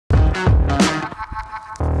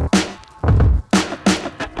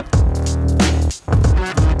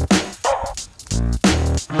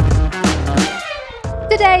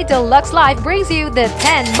Lux Life brings you the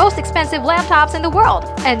 10 most expensive laptops in the world,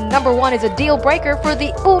 and number 1 is a deal breaker for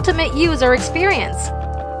the ultimate user experience.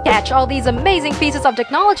 Catch all these amazing pieces of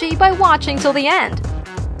technology by watching till the end.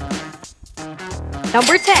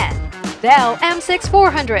 Number 10. Dell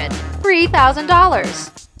M6400,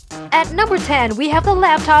 $3,000. At number 10, we have the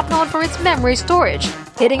laptop known for its memory storage,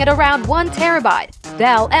 hitting at around 1 terabyte.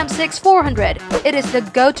 Dell M6400. It is the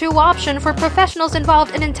go-to option for professionals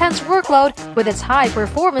involved in intense workload with its high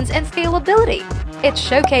performance and scalability. It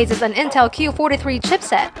showcases an Intel Q43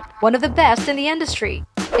 chipset, one of the best in the industry.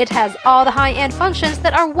 It has all the high-end functions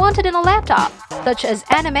that are wanted in a laptop, such as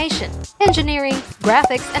animation, engineering,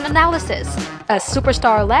 graphics, and analysis. A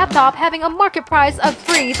superstar laptop having a market price of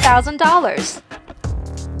 $3,000.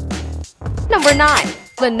 Number 9.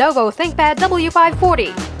 Lenovo ThinkPad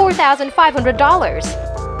W540,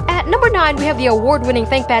 $4,500. At number 9, we have the award-winning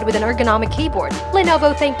ThinkPad with an ergonomic keyboard,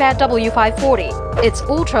 Lenovo ThinkPad W540. It's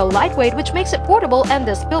ultra lightweight, which makes it portable, and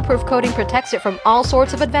the spill-proof coating protects it from all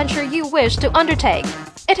sorts of adventure you wish to undertake.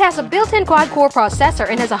 It has a built-in quad-core processor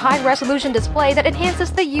and has a high-resolution display that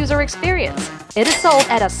enhances the user experience. It is sold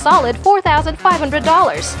at a solid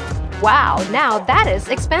 $4,500. Wow, now that is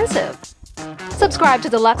expensive! Subscribe to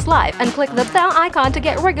The Lux Life and click the bell icon to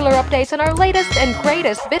get regular updates on our latest and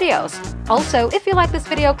greatest videos. Also, if you like this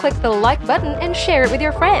video, click the like button and share it with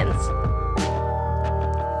your friends.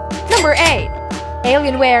 Number 8.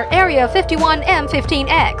 Alienware Area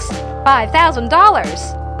 51M15X,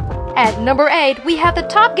 $5,000. At number 8, we have the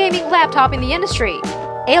top gaming laptop in the industry,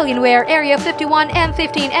 Alienware Area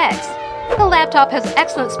 51M15X. The laptop has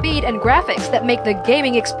excellent speed and graphics that make the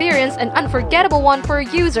gaming experience an unforgettable one for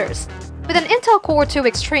users. With an Intel Core 2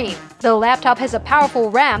 Xtreme, the laptop has a powerful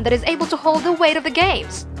RAM that is able to hold the weight of the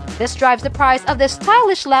games. This drives the price of this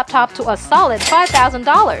stylish laptop to a solid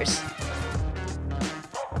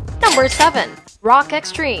 $5,000. Number 7. ROG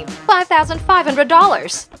Xtreme,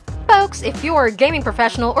 $5,500. Folks, if you're a gaming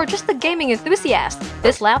professional or just a gaming enthusiast,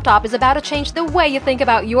 this laptop is about to change the way you think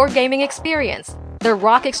about your gaming experience. The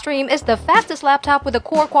ROG Xtreme is the fastest laptop with a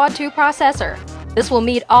Core Quad 2 processor. This will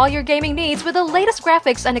meet all your gaming needs with the latest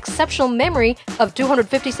graphics and exceptional memory of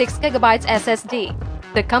 256GB SSD.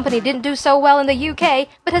 The company didn't do so well in the UK,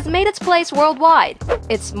 but has made its place worldwide.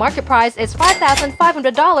 Its market price is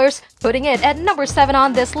 $5,500, putting it at number 7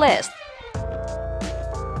 on this list.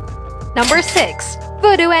 Number 6.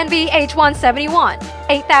 Voodoo Envy H171,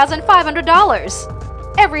 $8,500.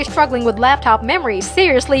 Every struggling with laptop memory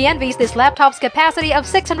seriously envies this laptop's capacity of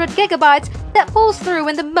 600GB that pulls through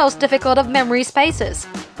in the most difficult of memory spaces.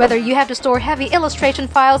 Whether you have to store heavy illustration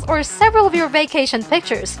files or several of your vacation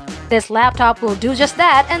pictures, this laptop will do just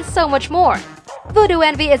that and so much more. Voodoo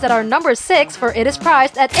Envy is at our number 6, for it is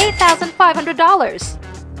priced at $8,500.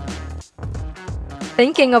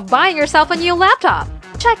 Thinking of buying yourself a new laptop?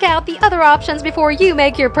 Check out the other options before you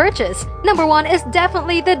make your purchase. Number 1 is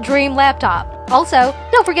definitely the dream laptop. Also,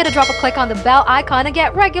 don't forget to drop a click on the bell icon and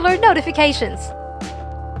get regular notifications.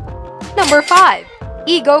 Number 5.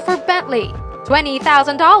 Ego for Bentley,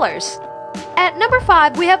 $20,000. At number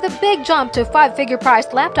 5, we have the big jump to 5-figure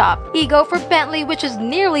priced laptop, Ego for Bentley, which is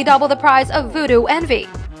nearly double the price of Voodoo Envy.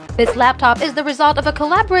 This laptop is the result of a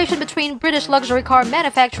collaboration between British luxury car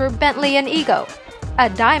manufacturer Bentley and Ego. A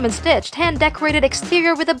diamond-stitched, hand-decorated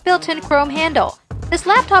exterior with a built-in chrome handle. This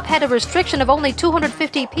laptop had a restriction of only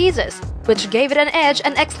 250 pieces, which gave it an edge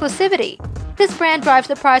and exclusivity. This brand drives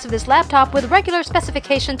the price of this laptop with regular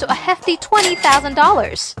specification to a hefty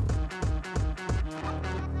 $20,000.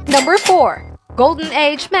 Number 4. Golden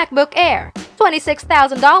Age Macbook Air,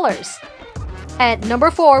 $26,000. At number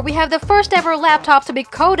 4, we have the first ever laptop to be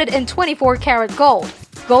coated in 24-karat gold,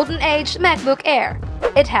 Golden Age MacBook Air.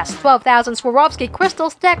 It has 12,000 Swarovski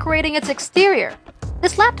crystals decorating its exterior.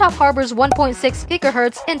 This laptop harbors 1.6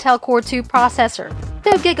 GHz Intel Core 2 processor,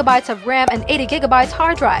 2GB of RAM and 80GB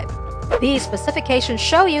hard drive. These specifications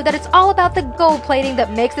show you that it's all about the gold plating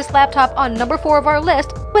that makes this laptop on number 4 of our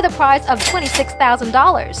list with a price of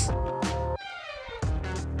 $26,000.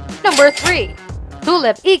 Number 3.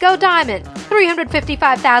 Tulip E Diamond,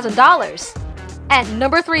 $355,000. At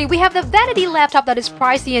number 3, we have the vanity laptop that is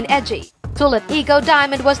pricey and edgy. Tulip E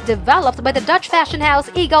Diamond was developed by the Dutch fashion house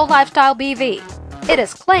Ego Lifestyle BV. It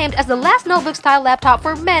is claimed as the last notebook-style laptop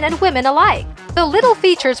for men and women alike. Though little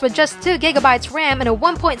features with just 2GB RAM and a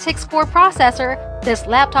 1.6 core processor, this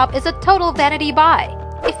laptop is a total vanity buy.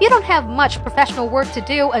 If you don't have much professional work to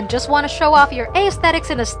do and just want to show off your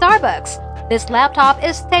aesthetics in a Starbucks, this laptop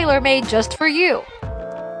is tailor-made just for you.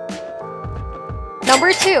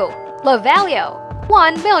 Number 2. Luvaglio,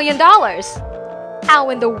 $1 million. How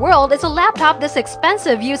in the world is a laptop this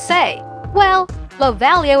expensive, you say? Well,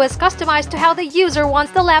 Luvaglio is customized to how the user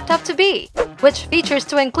wants the laptop to be, which features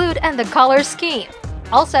to include and the color scheme.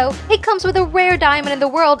 Also, it comes with a rare diamond in the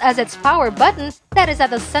world as its power button that is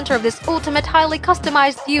at the center of this ultimate highly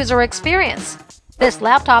customized user experience. This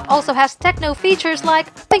laptop also has techno features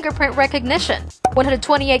like fingerprint recognition,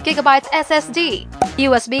 128GB SSD,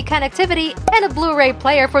 USB connectivity, and a Blu-ray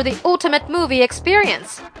player for the ultimate movie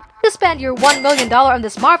experience. To spend your $1 million on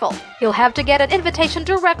this marvel, you'll have to get an invitation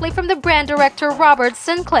directly from the brand director Robert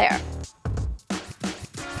Sinclair.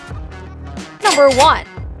 Number 1.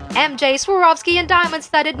 MJ Swarovski and Diamond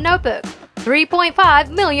Studded Notebook,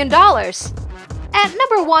 $3.5 million. At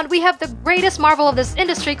number 1, we have the greatest marvel of this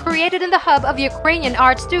industry created in the hub of Ukrainian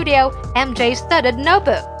art studio, MJ Studded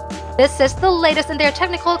Notebook. This is the latest in their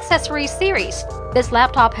technical accessories series. This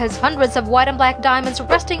laptop has hundreds of white and black diamonds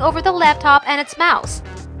resting over the laptop and its mouse.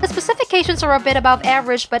 The specifications are a bit above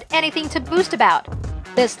average, but anything to boast about.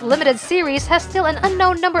 This limited series has still an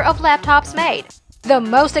unknown number of laptops made. The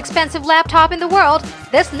most expensive laptop in the world,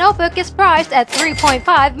 this notebook is priced at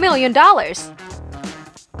 $3.5 million.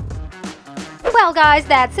 Well guys,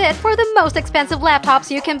 that's it for the most expensive laptops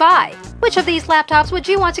you can buy. Which of these laptops would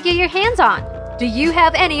you want to get your hands on? Do you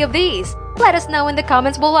have any of these? Let us know in the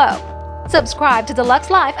comments below. Subscribe to Deluxe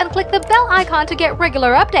Life and click the bell icon to get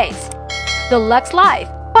regular updates. Deluxe Life.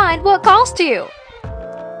 Find what calls to you.